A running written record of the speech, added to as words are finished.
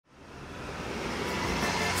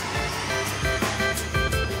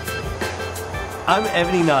I'm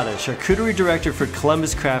Evan Inada, Charcuterie Director for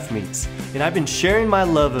Columbus Craft Meats, and I've been sharing my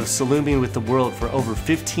love of salumi with the world for over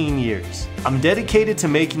 15 years. I'm dedicated to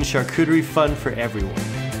making charcuterie fun for everyone.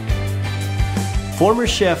 Former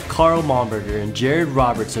chef Carl Momberger and Jared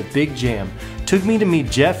Roberts of Big Jalm took me to meet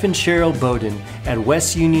Jeff and Cheryl Bowden at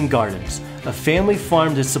West Union Gardens, a family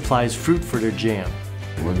farm that supplies fruit for their jam.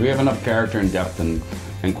 We have enough character and depth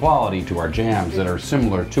and quality to our jams that are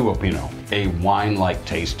similar to a Pinot, a wine-like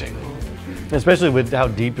tasting. Especially with how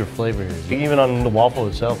deep your flavor is. Even on the waffle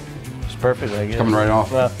itself, it's perfect. I guess. Coming right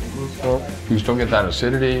off. Yeah. Well, you still get that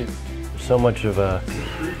acidity. So much of a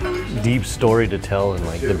deep story to tell in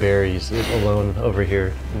like the berries alone over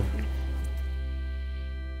here.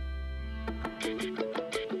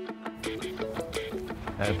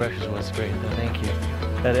 That breakfast was great. Thank you.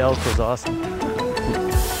 That elk was awesome.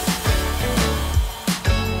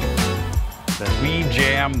 We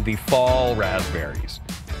jam the fall raspberries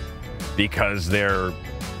because they're,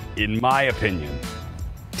 in my opinion,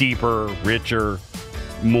 deeper, richer,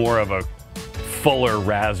 more of a fuller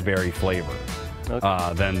raspberry flavor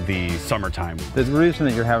than the summertime. The reason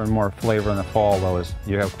that you're having more flavor in the fall, though, is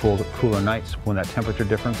you have cooler nights. When that temperature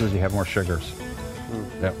differences, you have more sugars.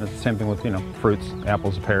 Yep. It's the same thing with, fruits,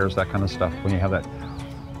 apples, pears, that kind of stuff. When you have that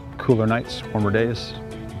cooler nights, warmer days,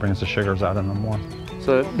 it brings the sugars out in them more.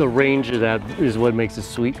 So the range of that is what makes it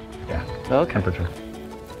sweet? Yeah, okay. Temperature.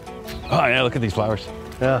 Oh yeah, look at these flowers.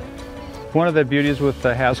 Yeah. One of the beauties with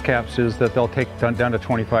the house caps is that they'll take down to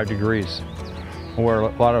 25 degrees, where a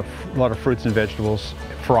lot of fruits and vegetables,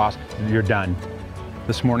 frost, you're done.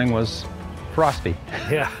 This morning was frosty.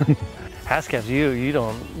 Yeah. House caps, you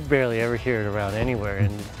don't barely ever hear it around anywhere,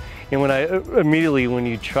 and when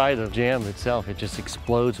you try the jam itself, it just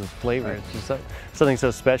explodes with flavor. Right. It's just something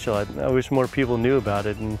so special. I wish more people knew about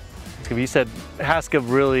it. And you said Haskell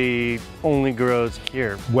really only grows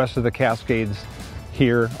here. West of the Cascades,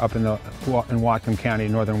 here up in Whatcom County,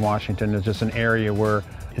 northern Washington, is just an area where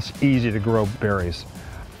it's easy to grow berries.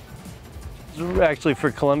 Actually,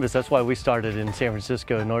 for Columbus, that's why we started in San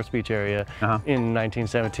Francisco, North Beach area in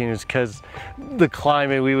 1917, is because the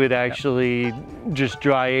climate, we would actually just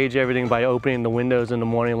dry age everything by opening the windows in the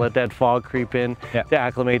morning, let that fog creep in to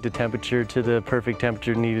acclimate the temperature to the perfect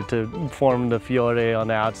temperature needed to form the fiore on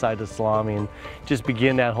the outside of the salami and just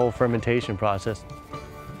begin that whole fermentation process.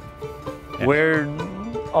 Where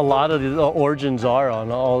a lot of the origins are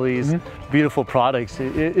on all these beautiful products,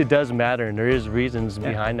 it does matter, and there is reasons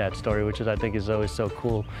behind that story, which I think is always so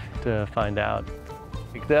cool to find out.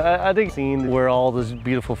 I think seeing where all those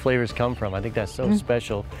beautiful flavors come from, I think that's so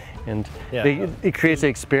special, and it creates an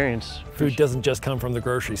experience. Food doesn't just come from the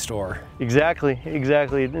grocery store. Exactly.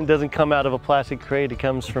 It doesn't come out of a plastic crate, it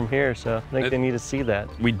comes from here, so I think they need to see that.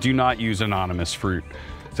 We do not use anonymous fruit,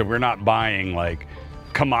 so we're not buying like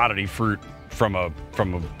commodity fruit from a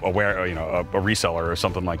reseller or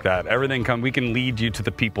something like that. Everything we can lead you to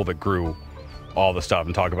the people that grew all the stuff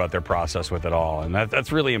and talk about their process with it all, and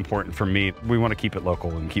that's really important for me. We want to keep it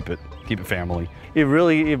local and keep it family.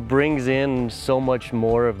 It brings in so much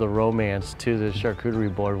more of the romance to the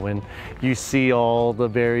charcuterie board when you see all the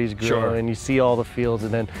berries grow and you see all the fields,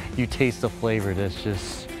 and then you taste the flavor that's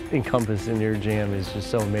just encompassed in your jam. Is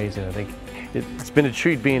just so amazing. I think it's been a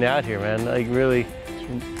treat being out here, man. Like really.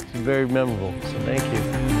 It's very memorable, so thank you.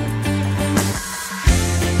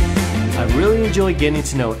 I really enjoy getting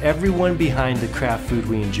to know everyone behind the craft food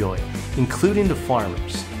we enjoy, including the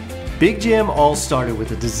farmers. Big Jalm all started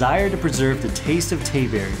with a desire to preserve the taste of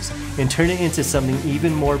tayberries and turn it into something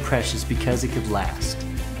even more precious because it could last.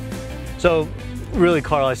 So really,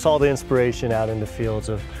 Carl, I saw the inspiration out in the fields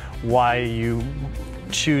of why you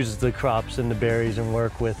choose the crops and the berries and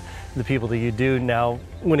work with the people that you do. Now,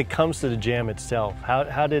 when it comes to the jam itself,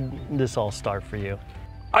 how did this all start for you?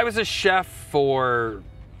 I was a chef for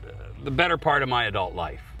the better part of my adult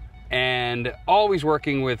life, and always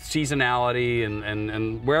working with seasonality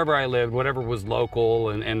and wherever I lived, whatever was local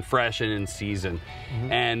and fresh and in season.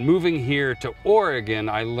 And moving here to Oregon,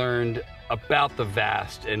 I learned about the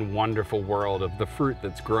vast and wonderful world of the fruit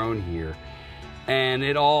that's grown here. And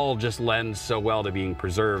it all just lends so well to being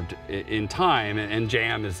preserved in time, and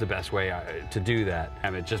jam is the best way to do that.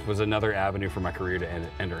 And it just was another avenue for my career to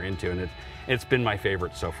enter into, and it's been my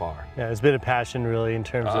favorite so far. Yeah, it's been a passion really in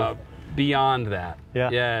terms of... Beyond that.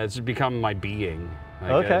 Yeah, it's become my being.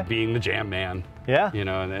 Like, being the jam man. Yeah.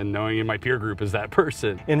 And knowing in my peer group is that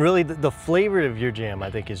person. And really the flavor of your jam, I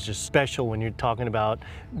think, is just special when you're talking about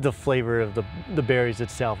the flavor of the berries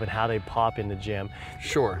itself and how they pop in the jam.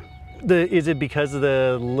 Sure. Is it because of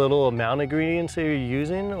the little amount of ingredients that you're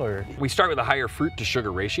using, or? We start with a higher fruit to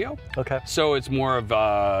sugar ratio. Okay. So it's more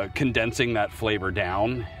of condensing that flavor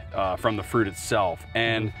down from the fruit itself.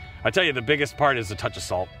 And I tell you, the biggest part is a touch of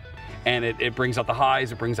salt. And it brings out the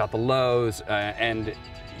highs, it brings out the lows, and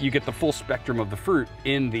you get the full spectrum of the fruit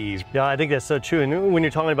in these. Yeah, I think that's so true. And when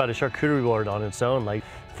you're talking about a charcuterie board on its own, like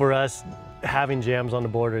for us, having jams on the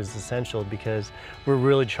board is essential because we're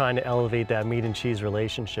really trying to elevate that meat and cheese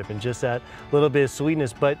relationship and just that little bit of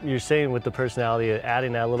sweetness. But you're saying with the personality of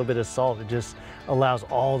adding that little bit of salt, it just allows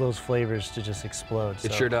all those flavors to just explode.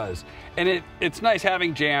 It sure does. And it's nice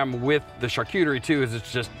having jam with the charcuterie too, is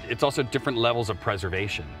it's also different levels of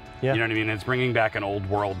preservation. Yeah. You know what I mean? It's bringing back an old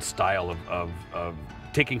world style of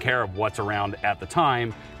taking care of what's around at the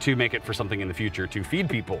time to make it for something in the future to feed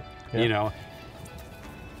people, you know?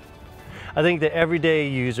 I think the everyday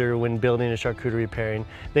user, when building a charcuterie pairing,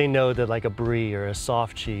 they know that like a brie or a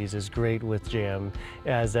soft cheese is great with jam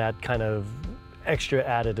as that kind of extra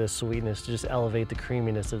added sweetness to just elevate the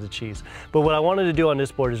creaminess of the cheese. But what I wanted to do on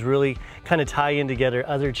this board is really kind of tie in together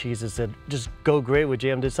other cheeses that just go great with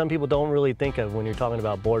jam that some people don't really think of when you're talking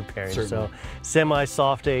about board pairings. Certainly. So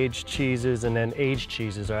semi-soft aged cheeses and then aged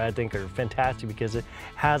cheeses I think are fantastic because it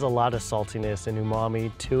has a lot of saltiness and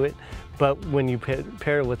umami to it. But when you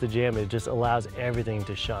pair it with the jam, it just allows everything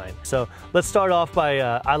to shine. So let's start off by,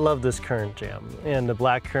 I love this currant jam and the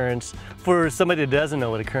black currants. For somebody that doesn't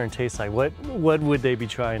know what a currant tastes like, what would they be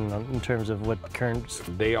trying in terms of what currants?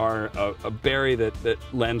 They are a berry that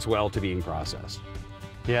lends well to being processed.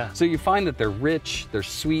 Yeah. So you find that they're rich, they're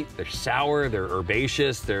sweet, they're sour, they're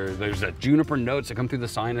herbaceous, there's that juniper notes that come through the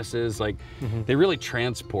sinuses. Like they really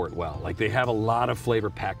transport well. Like they have a lot of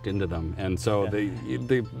flavor packed into them. And so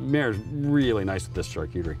the marriage is really nice with this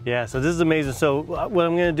charcuterie. Yeah, so this is amazing. So what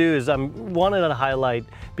I'm gonna do is I'm wanted to highlight,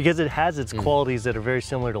 because it has its qualities that are very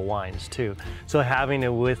similar to wines too. So having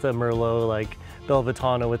it with a Merlot like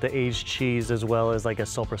Belvetano with the aged cheese as well as like a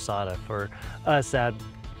Sopressata for us, that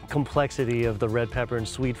complexity of the red pepper and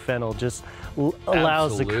sweet fennel just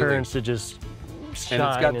allows the currants to just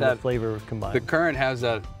shine and the flavor combined. The currant has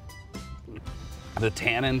the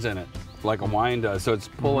tannins in it, like a wine does, so it's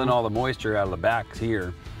pulling all the moisture out of the backs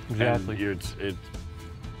here. Exactly.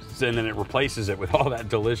 And then it replaces it with all that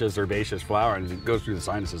delicious herbaceous flour, and it goes through the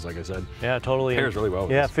sinuses, like I said. Yeah, totally. Pairs really well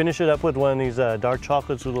with Yeah, this. finish it up with one of these dark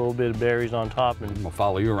chocolates with a little bit of berries on top, and we'll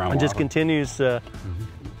follow you around. And just continues to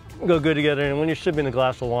go good together. And when you're sipping a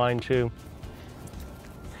glass of wine too.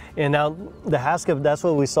 And now the Haskell, that's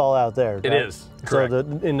what we saw out there. It is. So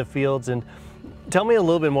in the fields. And tell me a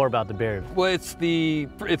little bit more about the berry. Well, it's the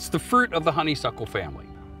fruit of the honeysuckle family.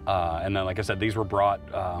 And then, like I said, these were brought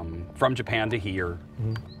from Japan to here.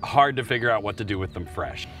 Hard to figure out what to do with them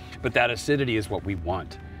fresh. But that acidity is what we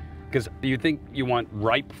want. Because you think you want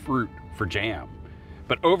ripe fruit for jam.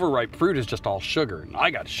 But overripe fruit is just all sugar. And I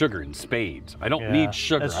got sugar in spades. I don't need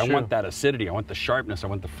sugar. I want that acidity. I want the sharpness. I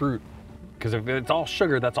want the fruit. Because if it's all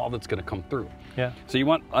sugar, that's all that's going to come through. Yeah. So you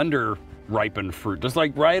want under-ripened fruit, just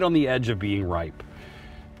like right on the edge of being ripe.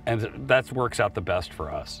 And that works out the best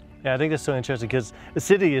for us. Yeah, I think that's so interesting because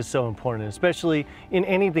acidity is so important, especially in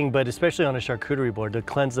anything, but especially on a charcuterie board, to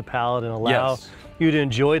cleanse the palate and allow you to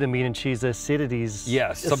enjoy the meat and cheese. The acidity is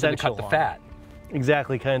something to cut the fat.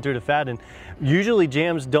 Exactly, cutting through the fat. And usually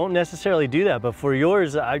jams don't necessarily do that, but for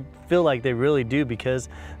yours, I feel like they really do, because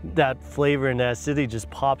that flavor and that acidity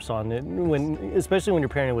just pops on it, especially when you're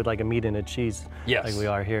pairing it with like a meat and a cheese, like we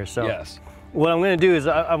are here. So what I'm gonna do is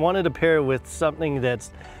I wanted to pair it with something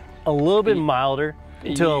that's a little bit milder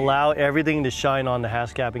to allow everything to shine on the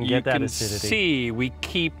Haskell and get that acidity. You can see we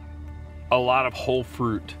keep a lot of whole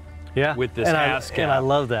fruit with this Haskell. And I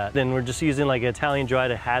love that. Then we're just using like Italian dry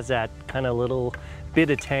that has that kind of little bit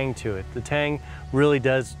of tang to it. The tang really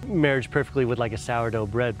does marriage perfectly with like a sourdough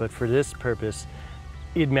bread, but for this purpose,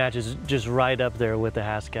 it matches just right up there with the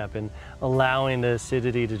Haskell and allowing the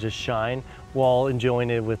acidity to just shine while enjoying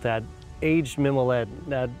it with that aged mimolette,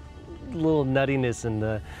 that little nuttiness and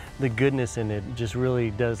the goodness in it just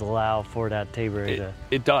really does allow for that Tayberry.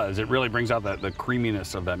 It does. It really brings out the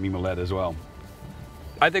creaminess of that mimolette as well.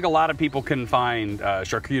 I think a lot of people can find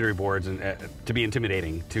charcuterie boards to be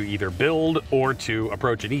intimidating to either build or to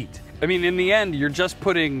approach and eat. I mean, in the end, you're just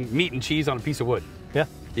putting meat and cheese on a piece of wood. Yeah.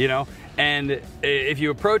 You know? And if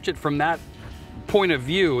you approach it from that point of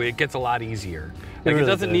view, it gets a lot easier. Like, it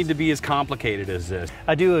doesn't need to be as complicated as this.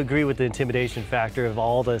 I do agree with the intimidation factor of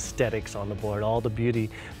all the aesthetics on the board, all the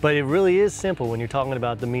beauty, but it really is simple when you're talking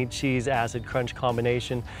about the meat, cheese, acid, crunch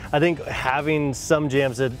combination. I think having some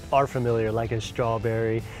jams that are familiar, like a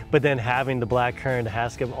strawberry, but then having the black currant,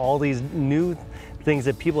 Haskell, all these new things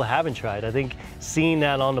that people haven't tried. I think seeing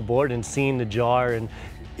that on the board and seeing the jar, and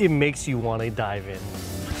it makes you want to dive in.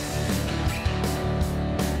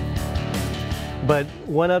 But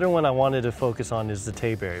one other one I wanted to focus on is the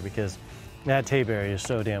tayberry, because that tayberry is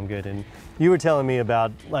so damn good. And you were telling me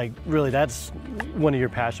about, like, really that's one of your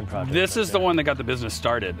passion projects. This is the one that got the business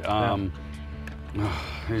started.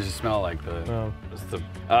 There's a smell like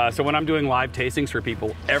so when I'm doing live tastings for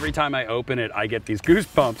people, every time I open it, I get these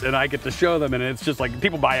goosebumps, and I get to show them, and it's just like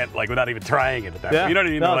people buy it like without even trying it at that point. You know what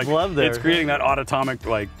I mean? No, like, love there. It's creating that autotomic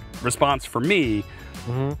like response for me,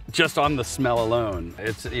 just on the smell alone.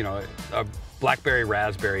 It's, you know, a blackberry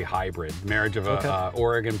raspberry hybrid, marriage of a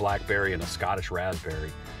Oregon blackberry and a Scottish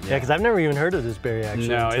raspberry. Yeah, because I've never even heard of this berry actually.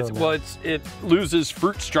 No, it loses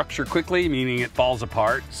fruit structure quickly, meaning it falls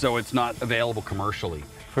apart, so it's not available commercially.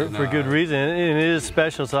 For good reason, and it is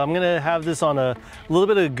special. So I'm gonna have this on a little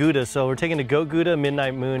bit of Gouda. So we're taking the goat Gouda,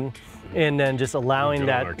 Midnight Moon, and then just allowing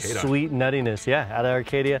that sweet nuttiness, out of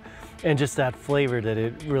Arcadia, and just that flavor that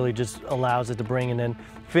it really just allows it to bring, and then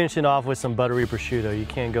finishing off with some buttery prosciutto. You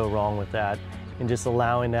can't go wrong with that, and just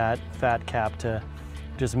allowing that fat cap to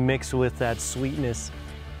just mix with that sweetness.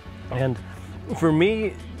 And for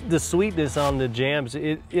me, the sweetness on the jams,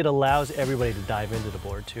 it allows everybody to dive into the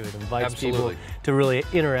board too. It invites people to really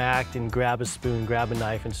interact and grab a spoon, grab a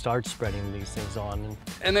knife, and start spreading these things on.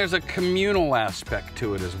 And there's a communal aspect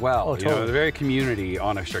to it as well. Oh, totally. You know, the very community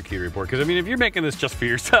on a charcuterie board. Because I mean, if you're making this just for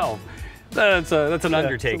yourself, that's an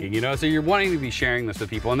undertaking, you know. So you're wanting to be sharing this with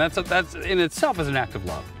people, and that's in itself is an act of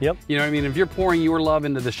love. Yep. You know what I mean? If you're pouring your love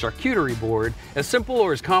into the charcuterie board, as simple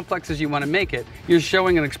or as complex as you want to make it, you're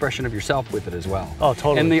showing an expression of yourself with it as well. Oh,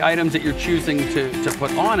 totally. And the items that you're choosing to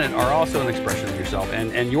put on it are also an expression of yourself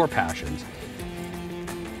and your passions.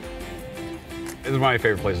 This is one of my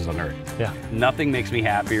favorite places on earth. Yeah. Nothing makes me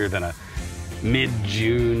happier than a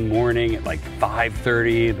mid-June morning at like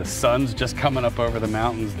 5:30. The sun's just coming up over the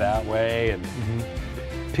mountains that way, and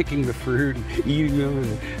picking the fruit and eating them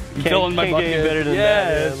and filling my bucket. Get better than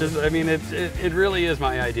that. It's just, I mean, it really is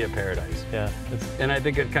my idea of paradise. Yeah. And I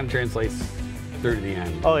think it kind of translates through to the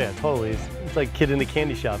end. Oh yeah, totally. It's like kid in the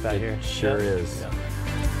candy shop out here. Sure is. Yeah.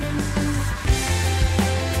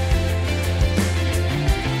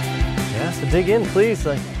 Yeah, so dig in, please.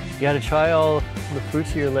 Like, you got to try all the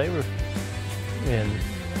fruits of your labor. And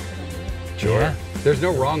sure. There's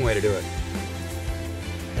no wrong way to do it.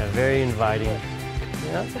 Yeah, very inviting.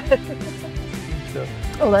 Yeah. So.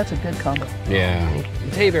 Oh, that's a good combo. Yeah.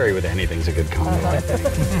 Tayberry with anything's a good combo.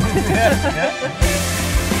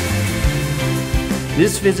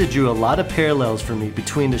 This visit drew a lot of parallels for me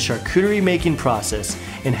between the charcuterie making process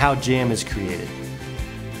and how jam is created.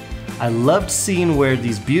 I loved seeing where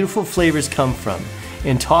these beautiful flavors come from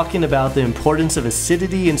and talking about the importance of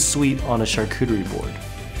acidity and sweet on a charcuterie board.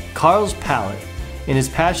 Carl's palate and his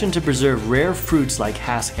passion to preserve rare fruits like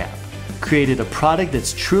haskap created a product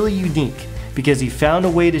that's truly unique because he found a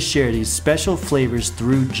way to share these special flavors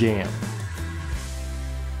through jam.